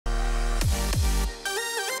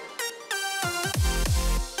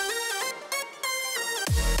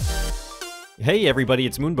Hey everybody,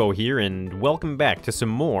 it's Moonbo here, and welcome back to some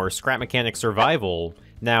more Scrap Mechanic Survival.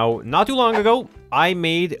 Now, not too long ago, I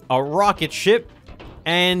made a rocket ship,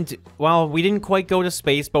 and, well, we didn't quite go to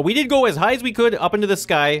space, but we did go as high as we could up into the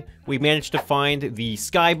sky. We managed to find the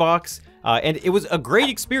skybox, and it was a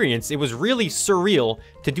great experience. It was really surreal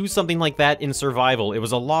to do something like that in survival. It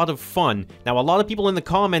was a lot of fun. Now, a lot of people in the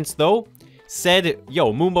comments, though, said,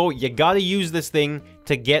 yo, Moonbo, you gotta use this thing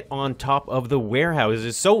to get on top of the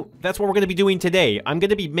warehouses. So that's what we're going to be doing today. I'm going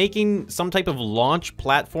to be making some type of launch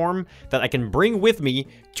platform that I can bring with me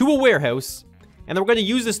to a warehouse, and then we're going to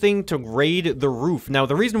use this thing to raid the roof. Now,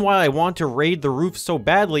 the reason why I want to raid the roof so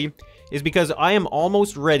badly is because I am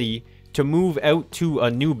almost ready to move out to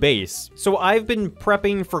a new base. So I've been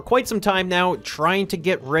prepping for quite some time now, trying to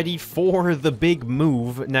get ready for the big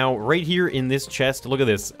move. Now, right here in this chest, look at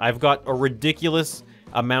this. I've got a ridiculous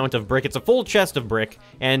amount of brick. It's a full chest of brick,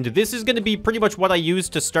 and this is going to be pretty much what I use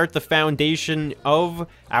to start the foundation of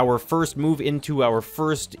our first move into our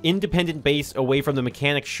first independent base away from the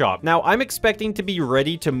mechanic shop. Now, I'm expecting to be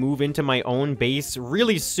ready to move into my own base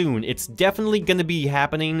really soon. It's definitely going to be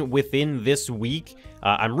happening within this week.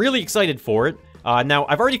 I'm really excited for it. Now,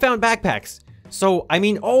 I've already found backpacks. So, I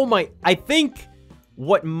mean, I think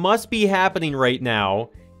what must be happening right now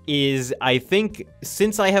is, I think,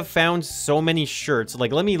 since I have found so many shirts,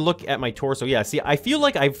 like, let me look at my torso. Yeah, see, I feel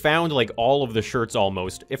like I've found, like, all of the shirts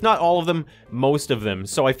almost. If not all of them, most of them.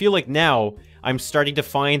 So I feel like now I'm starting to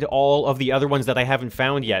find all of the other ones that I haven't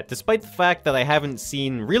found yet, despite the fact that I haven't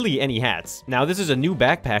seen really any hats. Now, this is a new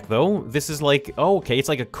backpack, though. This is like, oh, okay, it's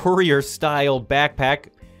like a courier-style backpack.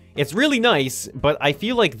 It's really nice, but I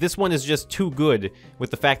feel like this one is just too good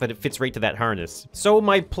with the fact that it fits right to that harness. So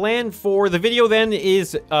my plan for the video then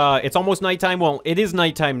is, it's almost nighttime. Well, it is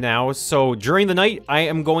nighttime now, so during the night, I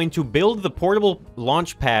am going to build the portable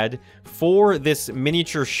launch pad for this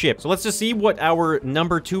miniature ship. So let's just see what our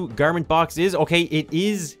number 2 garment box is. Okay, it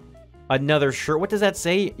is another shirt. What does that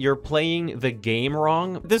say? You're playing the game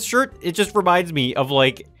wrong? This shirt, it just reminds me of,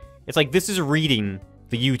 like, it's like this is reading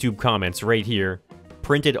the YouTube comments right here,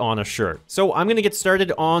 printed on a shirt. So I'm gonna get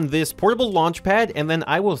started on this portable launch pad, and then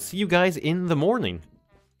I will see you guys in the morning.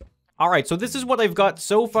 Alright, so this is what I've got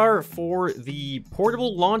so far for the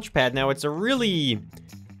portable launch pad. Now, it's a really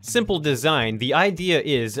simple design. The idea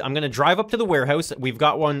is I'm gonna drive up to the warehouse. We've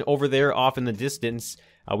got one over there off in the distance.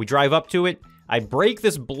 We drive up to it. I break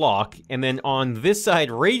this block, and then on this side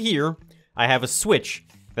right here, I have a switch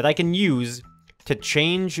that I can use to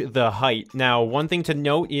change the height. Now, one thing to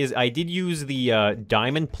note is I did use the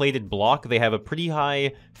diamond-plated block. They have a pretty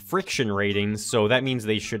high friction rating, so that means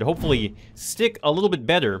they should hopefully stick a little bit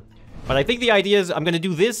better. But I think the idea is I'm going to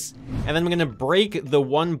do this, and then I'm going to break the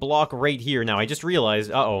one block right here. Now, I just realized,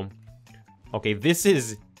 uh-oh. Okay, this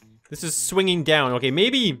is swinging down. Okay,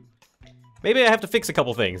 maybe I have to fix a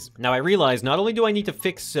couple things. Now, I realize not only do I need to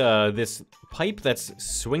fix this pipe that's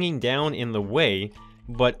swinging down in the way,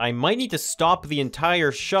 but I might need to stop the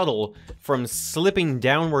entire shuttle from slipping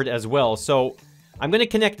downward as well. So I'm going to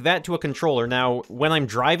connect that to a controller. Now, when I'm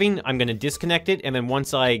driving, I'm going to disconnect it, and then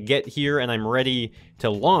once I get here and I'm ready to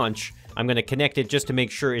launch, I'm going to connect it just to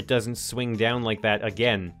make sure it doesn't swing down like that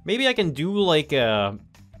again. Maybe I can do like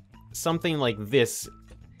something like this.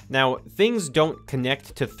 Now, things don't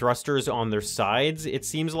connect to thrusters on their sides, it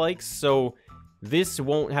seems like, so this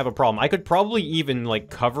won't have a problem. I could probably even like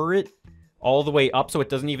cover it all the way up so it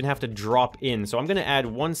doesn't even have to drop in. So I'm going to add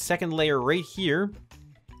 1 second layer right here,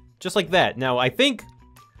 just like that. Now, I think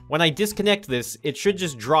when I disconnect this, it should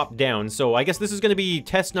just drop down. So I guess this is going to be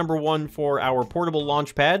test number 1 for our portable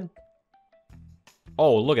launch pad.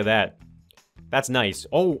 Oh, look at that. That's nice.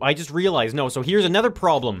 Oh, I just realized, no, so here's another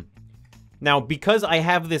problem. Now, because I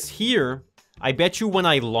have this here, I bet you when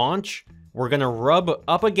I launch, we're going to rub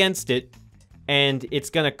up against it, and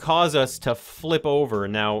it's going to cause us to flip over.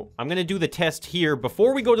 Now, I'm going to do the test here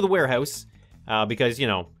before we go to the warehouse, because, you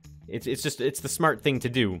know, it's the smart thing to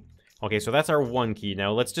do. Okay, so that's our 1 key.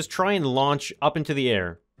 Now, let's just try and launch up into the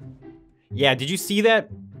air. Yeah, did you see that?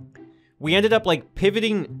 We ended up, like,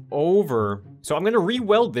 pivoting over. So I'm going to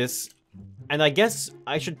re-weld this, and I guess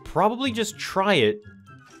I should probably just try it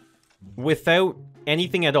without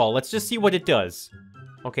anything at all. Let's just see what it does.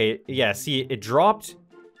 Okay, yeah, see, it dropped.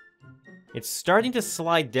 It's starting to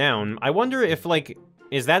slide down. I wonder if, like,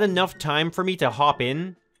 is that enough time for me to hop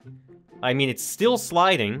in? I mean, it's still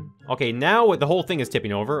sliding. Okay, now the whole thing is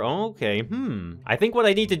tipping over. Okay, I think what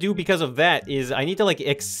I need to do because of that is I need to, like,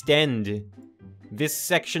 extend this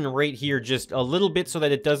section right here just a little bit so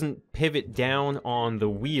that it doesn't pivot down on the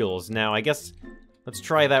wheels. Now, I guess let's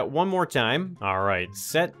try that one more time. All right,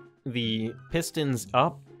 set the pistons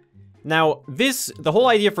up. Now, the whole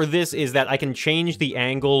idea for this is that I can change the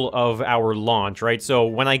angle of our launch, right? So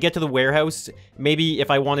when I get to the warehouse, maybe if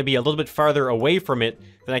I want to be a little bit farther away from it,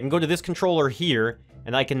 then I can go to this controller here,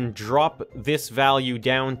 and I can drop this value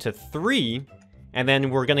down to 3, and then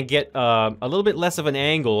we're gonna get a little bit less of an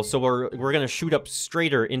angle, so we're gonna shoot up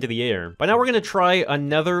straighter into the air. But now we're gonna try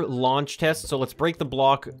another launch test, so let's break the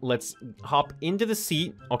block, let's hop into the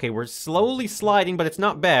seat. Okay, we're slowly sliding, but it's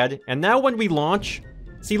not bad. And now when we launch,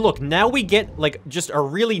 see, look, now we get, like, just a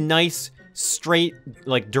really nice, straight,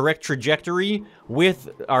 like, direct trajectory with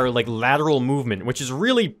our, like, lateral movement, which is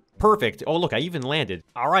really perfect. Oh, look, I even landed.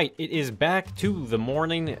 All right, it is back to the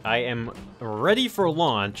morning. I am ready for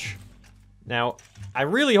launch. Now, I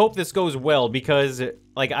really hope this goes well because,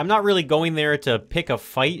 like, I'm not really going there to pick a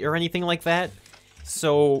fight or anything like that.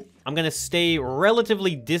 So, I'm gonna stay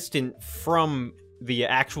relatively distant from the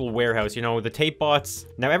actual warehouse, you know, the tape bots.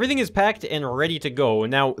 Now, everything is packed and ready to go.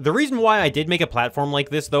 Now, the reason why I did make a platform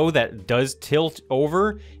like this, though, that does tilt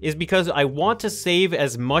over, is because I want to save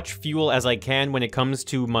as much fuel as I can when it comes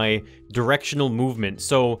to my directional movement.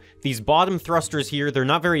 So, these bottom thrusters here, they're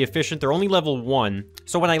not very efficient. They're only level 1.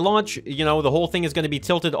 So when I launch, you know, the whole thing is going to be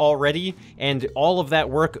tilted already, and all of that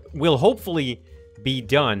work will hopefully be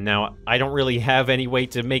done. Now, I don't really have any way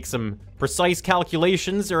to make some precise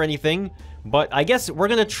calculations or anything, but I guess we're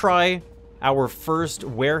gonna try our first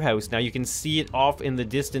warehouse. Now you can see it off in the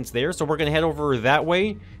distance there, so we're gonna head over that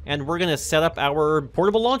way, and we're gonna set up our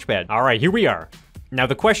portable launch pad. All right, here we are. Now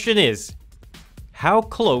the question is, how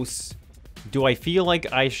close do I feel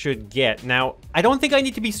like I should get? Now, I don't think I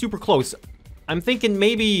need to be super close. I'm thinking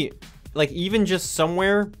maybe, like, even just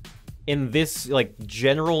somewhere in this, like,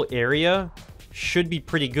 general area should be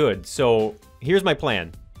pretty good. So, here's my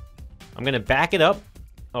plan. I'm gonna back it up.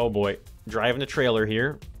 Oh boy. Driving a trailer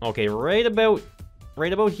here. Okay, right about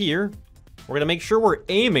here. We're gonna make sure we're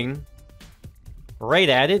aiming right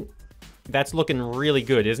at it. That's looking really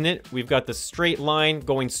good, isn't it? We've got the straight line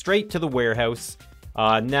going straight to the warehouse.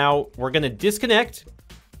 Now we're gonna disconnect.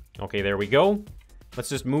 Okay, there we go. Let's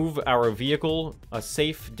just move our vehicle a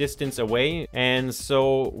safe distance away. And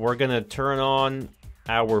so we're gonna turn on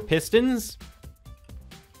our pistons.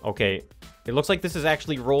 Okay, it looks like this is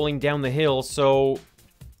actually rolling down the hill, so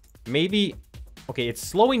maybe, okay, it's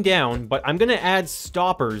slowing down, but I'm gonna add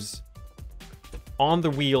stoppers on the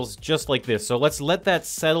wheels just like this. So let's let that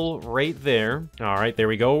settle right there. All right, there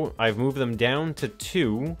we go. I've moved them down to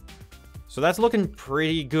 2. So that's looking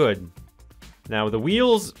pretty good. Now the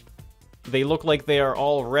wheels, they look like they are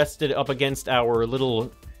all rested up against our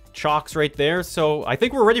little chocks right there. So I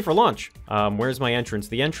think we're ready for launch. Where's my entrance?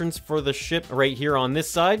 The entrance for the ship right here on this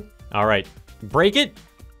side. All right, break it.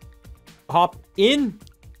 Hop in.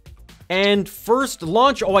 And first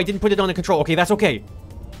launch. Oh, I didn't put it on the control. Okay, that's okay.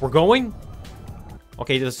 We're going.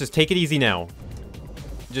 Okay, let's just take it easy now.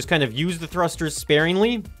 Just kind of use the thrusters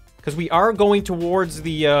sparingly, because we are going towards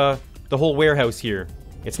the whole warehouse here.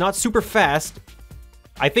 It's not super fast.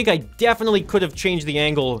 I think I definitely could have changed the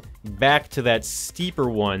angle back to that steeper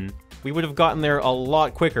one. We would have gotten there a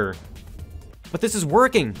lot quicker. But this is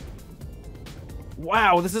working.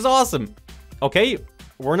 Wow, this is awesome. Okay,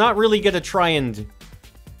 we're not really gonna try and...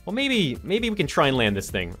 Well, maybe we can try and land this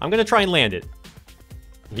thing. I'm gonna try and land it.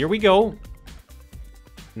 Here we go.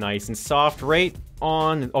 Nice and soft right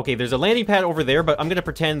on... Okay, there's a landing pad over there, but I'm gonna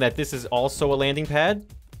pretend that this is also a landing pad.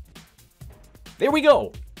 There we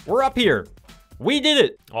go! We're up here! We did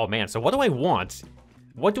it! Oh man, so what do I want?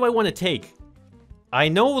 What do I want to take? I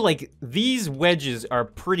know, like, these wedges are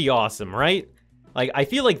pretty awesome, right? Like, I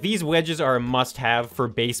feel like these wedges are a must-have for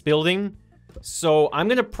base building. So, I'm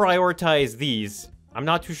gonna prioritize these. I'm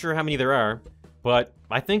not too sure how many there are, but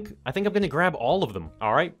I think I'm gonna grab all of them.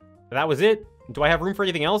 All right, that was it. Do I have room for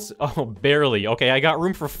anything else? Oh, barely. Okay, I got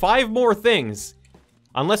room for 5 more things.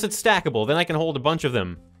 Unless it's stackable, then I can hold a bunch of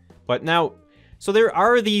them. But now, so there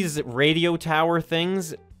are these radio tower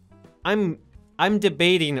things. I'm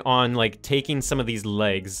debating on, like, taking some of these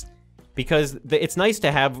legs, because it's nice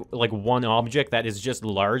to have, like, one object that is just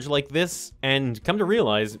large like this, and come to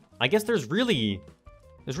realize, I guess there's really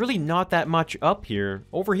not that much up here.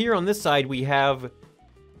 Over here on this side, we have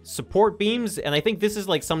support beams, and I think this is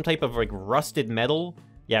like some type of like rusted metal.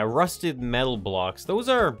 Yeah, rusted metal blocks.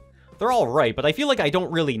 They're all right, but I feel like I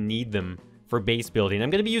don't really need them for base building. I'm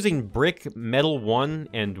going to be using brick, metal 1,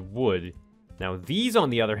 and wood. Now these, on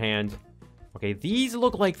the other hand, okay, these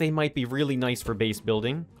look like they might be really nice for base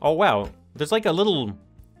building. Oh wow, there's like a little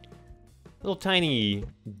tiny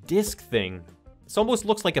disc thing. This almost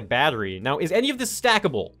looks like a battery. Now, is any of this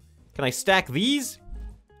stackable? Can I stack these?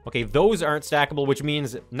 Okay, those aren't stackable, which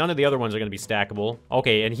means none of the other ones are going to be stackable.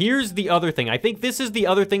 Okay, and here's the other thing. I think this is the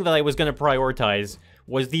other thing that I was going to prioritize,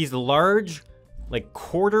 was these large, like,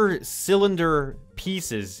 quarter cylinder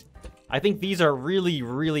pieces. I think these are really,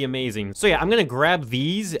 really amazing. So yeah, I'm going to grab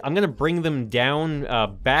these. I'm going to bring them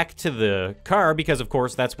down back to the car because, of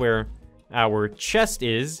course, that's where our chest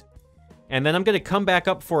is. And then I'm going to come back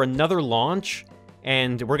up for another launch,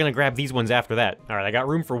 and we're going to grab these ones after that. All right, I got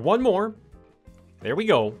room for one more. There we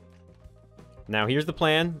go. Now, here's the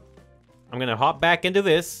plan. I'm going to hop back into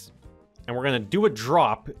this, and we're going to do a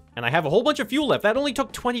drop, and I have a whole bunch of fuel left. That only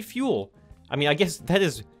took 20 fuel. I mean, I guess that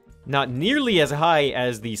is not nearly as high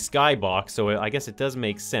as the skybox, so I guess it does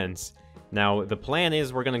make sense. Now, the plan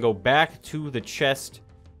is we're going to go back to the chest,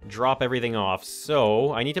 drop everything off.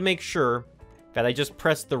 So, I need to make sure that I just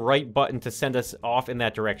press the right button to send us off in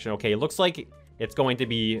that direction. Okay, it looks like it's going to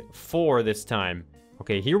be 4 this time.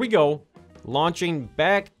 Okay, here we go. Launching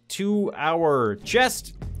back to our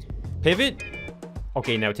chest. Pivot.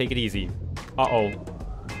 Okay, now take it easy. Uh-oh.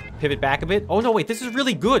 Pivot back a bit. Oh, no, wait, this is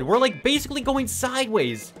really good. We're, like, basically going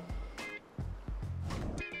sideways.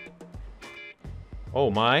 Oh,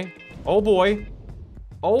 my. Oh, boy.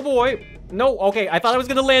 Oh, boy. No, okay, I thought I was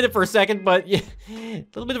gonna land it for a second, but yeah, a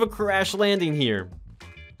little bit of a crash landing here.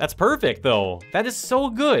 That's perfect, though. That is so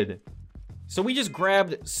good. So we just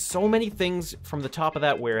grabbed so many things from the top of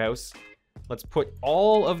that warehouse. Let's put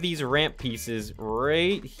all of these ramp pieces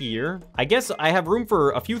right here. I guess I have room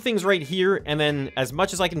for a few things right here, and then as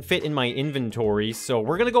much as I can fit in my inventory. So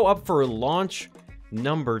we're gonna go up for launch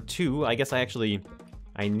number 2. I guess I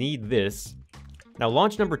need this. Now,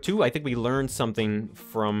 launch number 2, I think we learned something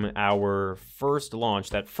from our first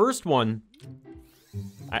launch. That first one,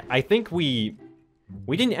 I think we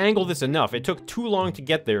didn't angle this enough. It took too long to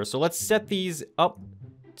get there. So let's set these up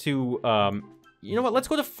to, you know what? Let's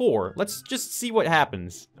go to 4. Let's just see what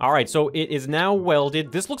happens. All right, so it is now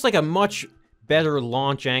welded. This looks like a much better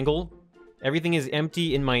launch angle. Everything is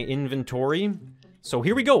empty in my inventory. So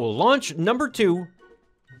here we go. Launch number 2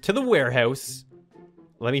 to the warehouse.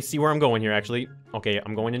 Let me see where I'm going here, actually. Okay,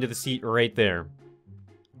 I'm going into the seat right there.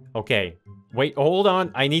 Okay. Wait, hold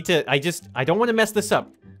on. I don't want to mess this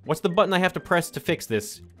up. What's the button I have to press to fix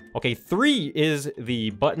this? Okay, 3 is the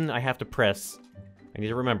button I have to press. I need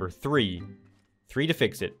to remember, 3. 3 to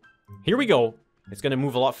fix it. Here we go. It's going to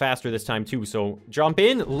move a lot faster this time, too. So, jump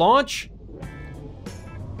in, launch.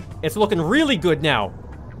 It's looking really good now.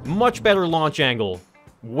 Much better launch angle.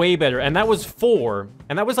 Way better. And that was 4.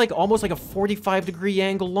 And that was like almost like a 45-degree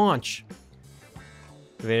angle launch.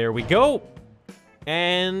 There we go.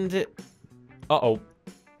 And... uh-oh.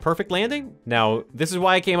 Perfect landing? Now, this is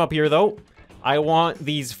why I came up here, though. I want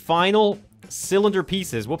these final cylinder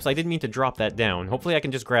pieces. Whoops, I didn't mean to drop that down. Hopefully I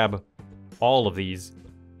can just grab all of these.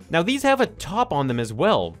 Now, these have a top on them as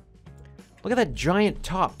well. Look at that giant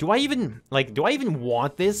top. Do I even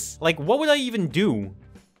want this? Like, what would I even do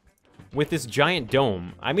with this giant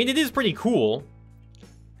dome? I mean, it is pretty cool.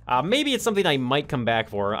 Maybe it's something I might come back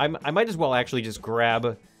for. I might as well actually just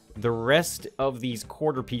grab the rest of these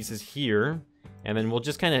quarter pieces here, and then we'll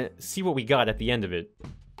just kind of see what we got at the end of it.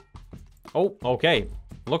 Oh, okay.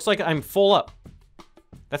 Looks like I'm full up.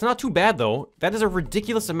 That's not too bad, though. That is a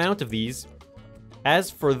ridiculous amount of these.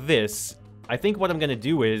 As for this, I think what I'm going to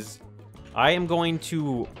do is I am going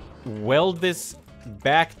to weld this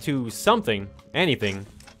back to something, anything,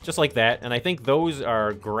 just like that. And I think those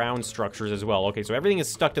are ground structures as well. Okay, so everything is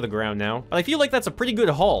stuck to the ground now. But I feel like that's a pretty good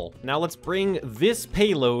haul. Now let's bring this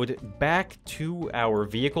payload back to our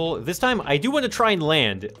vehicle. This time, I do want to try and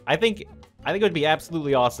land. I think it would be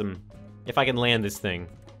absolutely awesome if I can land this thing.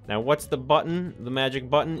 Now, what's the button? The magic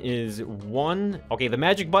button is 1. Okay, the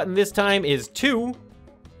magic button this time is 2.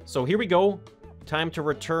 So here we go. Time to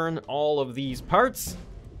return all of these parts.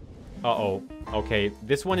 Uh-oh. Okay,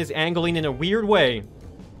 this one is angling in a weird way.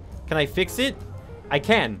 Can I fix it? I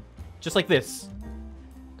can. Just like this.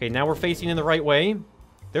 Okay, now we're facing in the right way.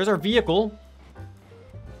 There's our vehicle.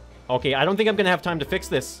 Okay, I don't think I'm gonna have time to fix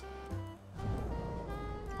this.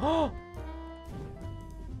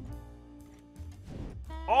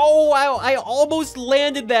 Oh, I almost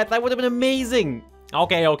landed that. That would have been amazing.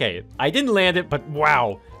 Okay. I didn't land it, but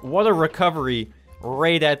wow. What a recovery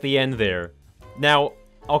right at the end there. Now,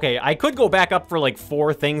 okay, I could go back up for like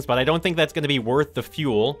 4 things, but I don't think that's going to be worth the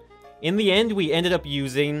fuel. In the end, we ended up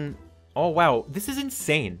using... oh, wow. This is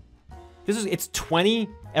insane. It's 20.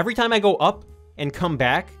 Every time I go up and come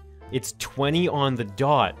back, it's 20 on the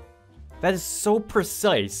dot. That is so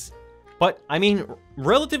precise. But, I mean,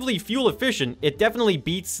 relatively fuel efficient. It definitely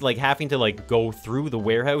beats, like, having to, like, go through the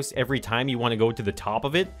warehouse every time you want to go to the top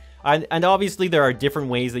of it. And obviously, there are different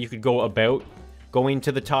ways that you could go about going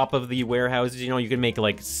to the top of the warehouses. You know, you can make,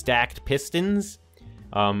 like, stacked pistons.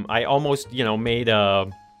 I almost, you know, made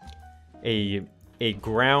a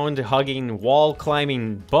ground-hugging,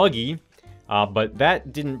 wall-climbing buggy, but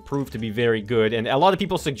that didn't prove to be very good. And a lot of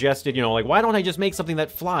people suggested, you know, like, why don't I just make something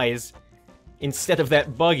that flies instead of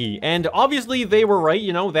that buggy? And obviously, they were right,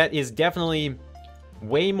 you know, that is definitely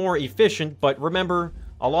way more efficient. But remember,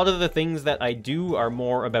 a lot of the things that I do are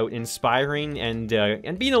more about inspiring and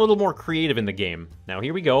being a little more creative in the game. Now,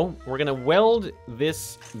 here we go. We're gonna weld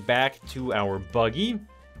this back to our buggy.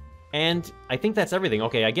 And I think that's everything.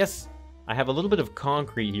 Okay, I guess I have a little bit of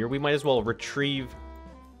concrete here. We might as well retrieve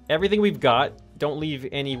everything we've got. Don't leave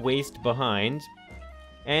any waste behind.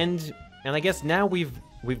 And I guess now we've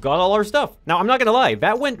got all our stuff. Now, I'm not gonna lie,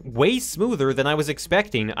 that went way smoother than I was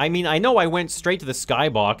expecting. I mean, I know I went straight to the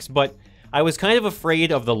skybox, but I was kind of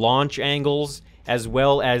afraid of the launch angles as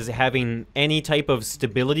well as having any type of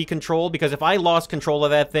stability control, because if I lost control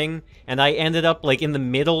of that thing and I ended up like in the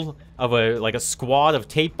middle of a squad of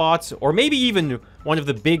tape bots, or maybe even one of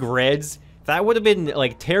the big reds, that would have been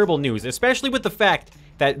like terrible news, especially with the fact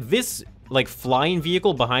that this like flying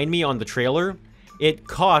vehicle behind me on the trailer,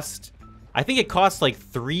 I think it cost like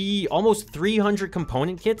almost 300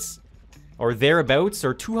 component kits or thereabouts,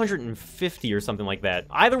 or 250 or something like that.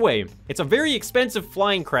 Either way, it's a very expensive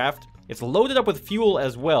flying craft. It's loaded up with fuel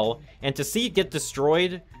as well, and to see it get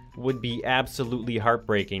destroyed would be absolutely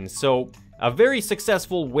heartbreaking. So, a very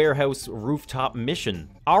successful warehouse rooftop mission.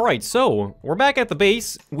 Alright, so, we're back at the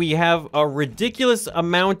base. We have a ridiculous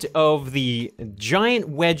amount of the giant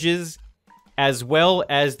wedges, as well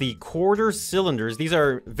as the quarter cylinders. These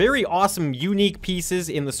are very awesome, unique pieces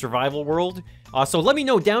in the survival world. So let me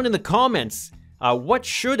know down in the comments, what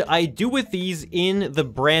should I do with these in the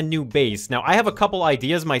brand new base? Now, I have a couple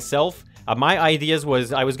ideas myself. My ideas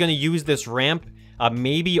was I was going to use this ramp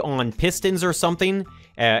maybe on pistons or something,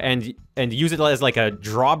 and use it as like a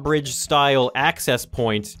drawbridge style access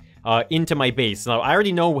point into my base. Now, I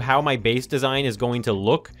already know how my base design is going to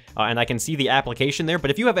look, and I can see the application there,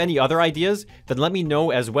 but if you have any other ideas, then let me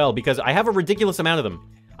know as well, because I have a ridiculous amount of them.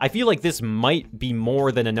 I feel like this might be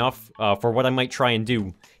more than enough for what I might try and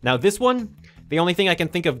do. Now, this one, the only thing I can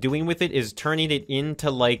think of doing with it is turning it into,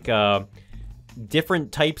 like,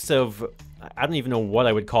 different types of, I don't even know what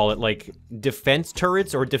I would call it, like, defense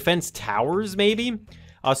turrets or defense towers, maybe?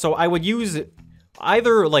 So I would use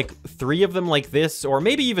either, like, 3 of them like this, or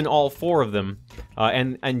maybe even all 4 of them,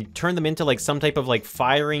 and turn them into, like, some type of, like,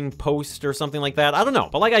 firing post or something like that. I don't know.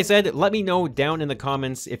 But like I said, let me know down in the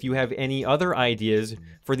comments if you have any other ideas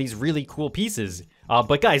for these really cool pieces.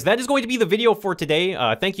 But guys, that is going to be the video for today.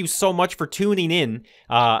 Thank you so much for tuning in.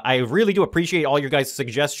 I really do appreciate all your guys'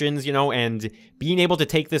 suggestions, you know, and being able to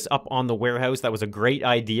take this up on the warehouse. That was a great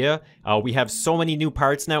idea. We have so many new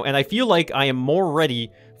parts now, and I feel like I am more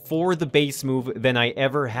ready for the base move than I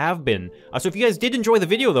ever have been. So if you guys did enjoy the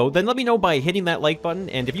video though, then let me know by hitting that like button,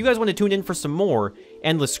 and if you guys want to tune in for some more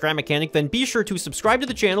Endless Scrap Mechanic, then be sure to subscribe to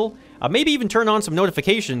the channel, maybe even turn on some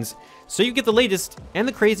notifications, so you get the latest and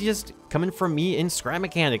the craziest coming from me in Scrap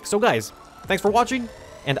Mechanic. So guys, thanks for watching,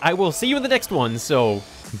 and I will see you in the next one, so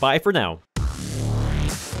bye for now.